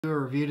Do a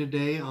review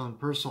today on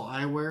Persol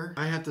eyewear.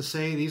 I have to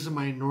say these are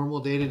my normal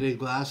day-to-day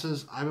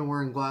glasses. I've been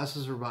wearing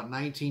glasses for about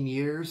 19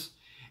 years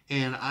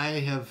and I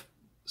have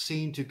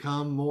seemed to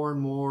come more and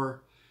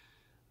more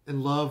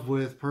in love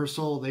with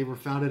Persol. They were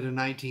founded in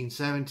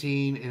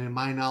 1917 and in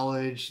my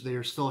knowledge they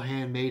are still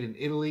handmade in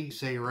Italy.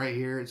 Say right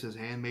here it says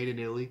handmade in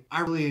Italy. I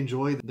really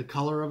enjoy the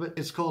color of it.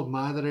 It's called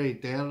Madre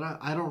Terra.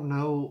 I don't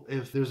know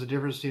if there's a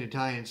difference between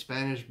Italian and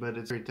Spanish, but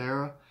it's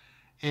Terra.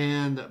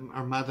 And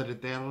or Madre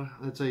Terra,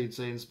 that's how you'd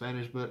say in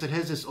Spanish, but it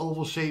has this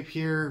oval shape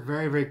here,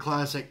 very, very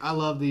classic. I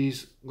love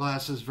these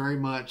glasses very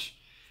much,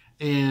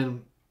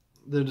 and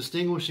the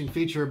distinguishing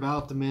feature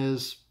about them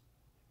is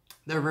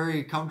they're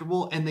very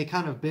comfortable and they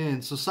kind of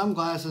bend. So some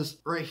glasses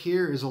right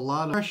here is a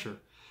lot of pressure.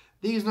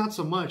 These not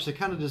so much. They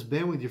kind of just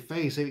bend with your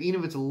face.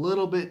 Even if it's a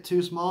little bit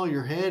too small,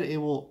 your head, it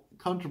will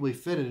comfortably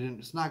fit it, and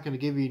it's not going to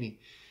give you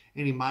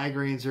any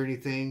migraines or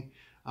anything.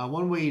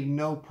 One way you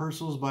know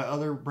Persols by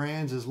other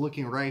brands is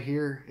looking right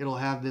here. It'll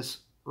have this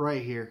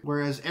right here.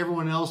 Whereas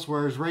everyone else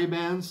wears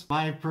Ray-Bans,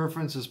 my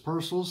preference is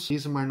Persols.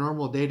 These are my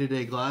normal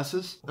day-to-day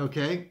glasses.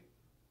 Okay,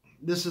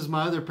 this is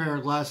my other pair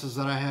of glasses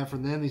that I have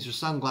from them. These are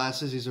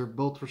sunglasses. These are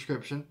both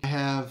prescription. I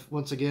have,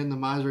 once again, the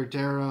Madre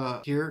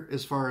Terra here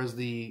as far as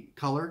the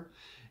color.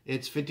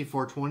 It's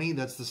 5420,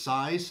 that's the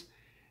size.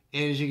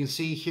 And as you can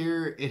see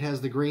here, it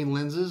has the green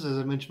lenses, as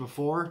I mentioned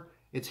before.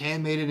 It's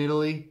handmade in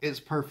Italy.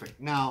 It's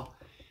perfect. Now,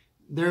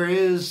 there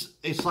is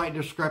a slight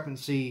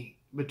discrepancy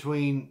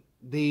between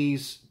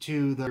these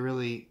two that I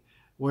really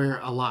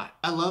wear a lot.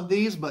 I love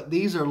these, but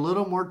these are a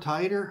little more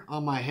tighter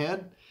on my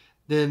head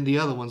than the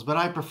other ones. But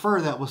I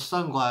prefer that with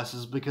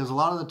sunglasses because a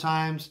lot of the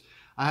times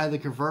I have the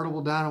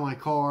convertible down in my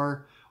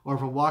car, or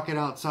if I'm walking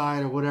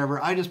outside or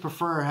whatever, I just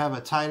prefer to have a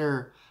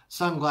tighter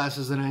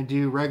sunglasses than I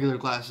do regular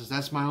glasses.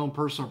 That's my own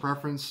personal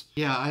preference.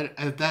 Yeah,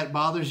 if that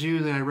bothers you,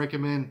 then I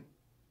recommend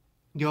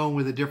going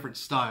with a different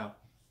style.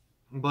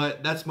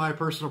 But that's my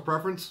personal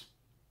preference.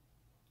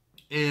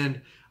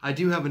 And I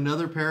do have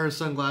another pair of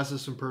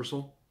sunglasses from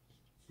Persol.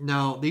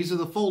 Now, these are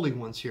the folding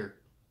ones here.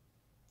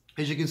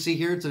 As you can see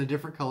here, it's in a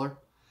different color.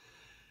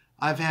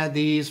 I've had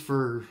these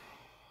for,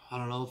 I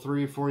don't know,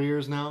 3 or 4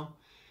 years now.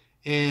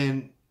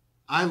 And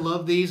I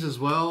love these as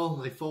well.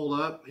 They fold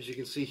up, as you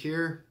can see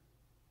here.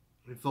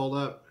 They fold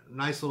up,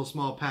 nice little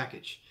small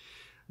package.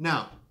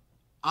 Now,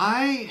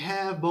 I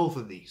have both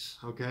of these,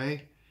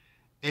 okay?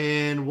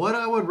 And what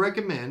I would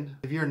recommend,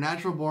 if you're a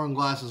natural born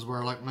glasses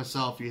wearer like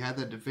myself, you had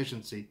that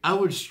deficiency, I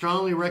would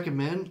strongly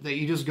recommend that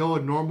you just go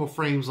with normal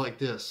frames like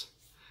this.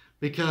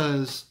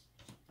 Because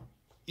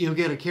you'll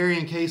get a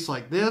carrying case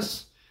like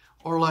this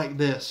or like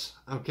this,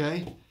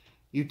 okay?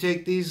 You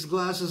take these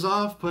glasses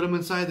off, put them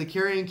inside the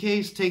carrying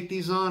case, take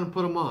these on and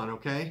put them on,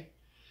 okay?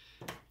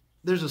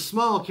 There's a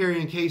small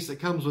carrying case that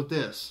comes with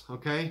this,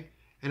 okay?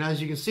 And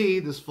as you can see,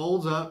 this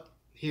folds up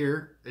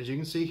here, as you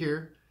can see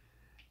here.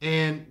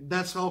 And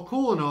that's all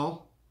cool and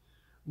all,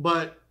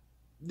 but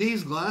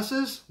these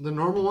glasses, the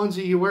normal ones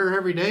that you wear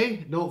every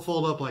day, don't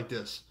fold up like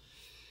this.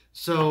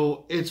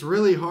 So it's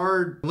really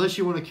hard, unless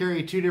you want to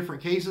carry 2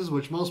 different cases,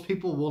 which most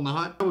people will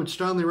not. I would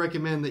strongly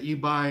recommend that you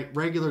buy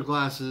regular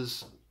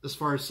glasses, as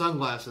far as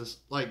sunglasses,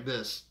 like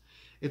this.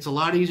 It's a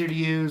lot easier to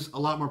use, a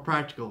lot more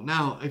practical.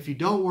 Now, if you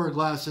don't wear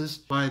glasses,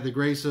 by the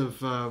grace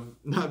of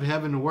not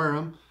having to wear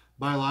them,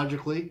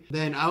 biologically,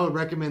 then I would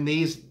recommend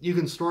these. You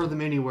can store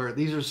them anywhere.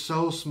 These are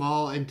so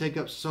small and take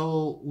up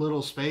so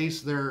little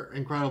space. They're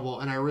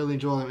incredible and I really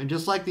enjoy them. And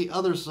just like the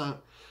other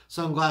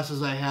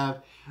sunglasses I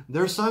have,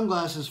 their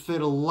sunglasses fit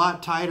a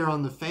lot tighter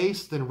on the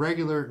face than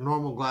regular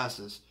normal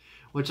glasses,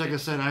 which, like I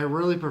said, I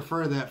really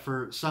prefer that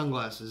for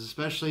sunglasses,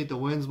 especially if the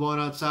wind's blowing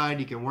outside.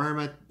 You can wear them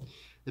at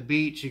the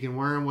beach, you can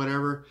wear them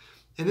whatever.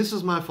 And this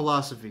is my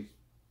philosophy.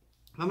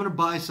 If I'm going to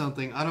buy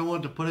something, I don't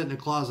want to put it in the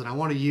closet. I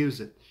want to use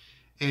it.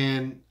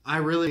 And I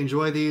really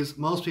enjoy these.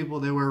 Most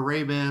people, they wear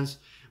Ray-Bans,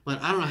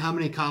 but I don't know how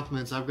many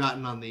compliments I've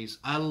gotten on these.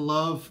 I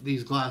love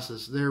these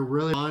glasses. They're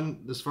really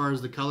fun as far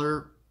as the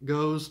color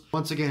goes.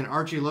 Once again,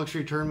 Archie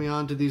Luxury turned me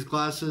on to these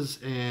glasses,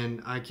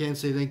 and I can't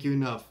say thank you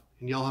enough.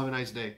 And y'all have a nice day.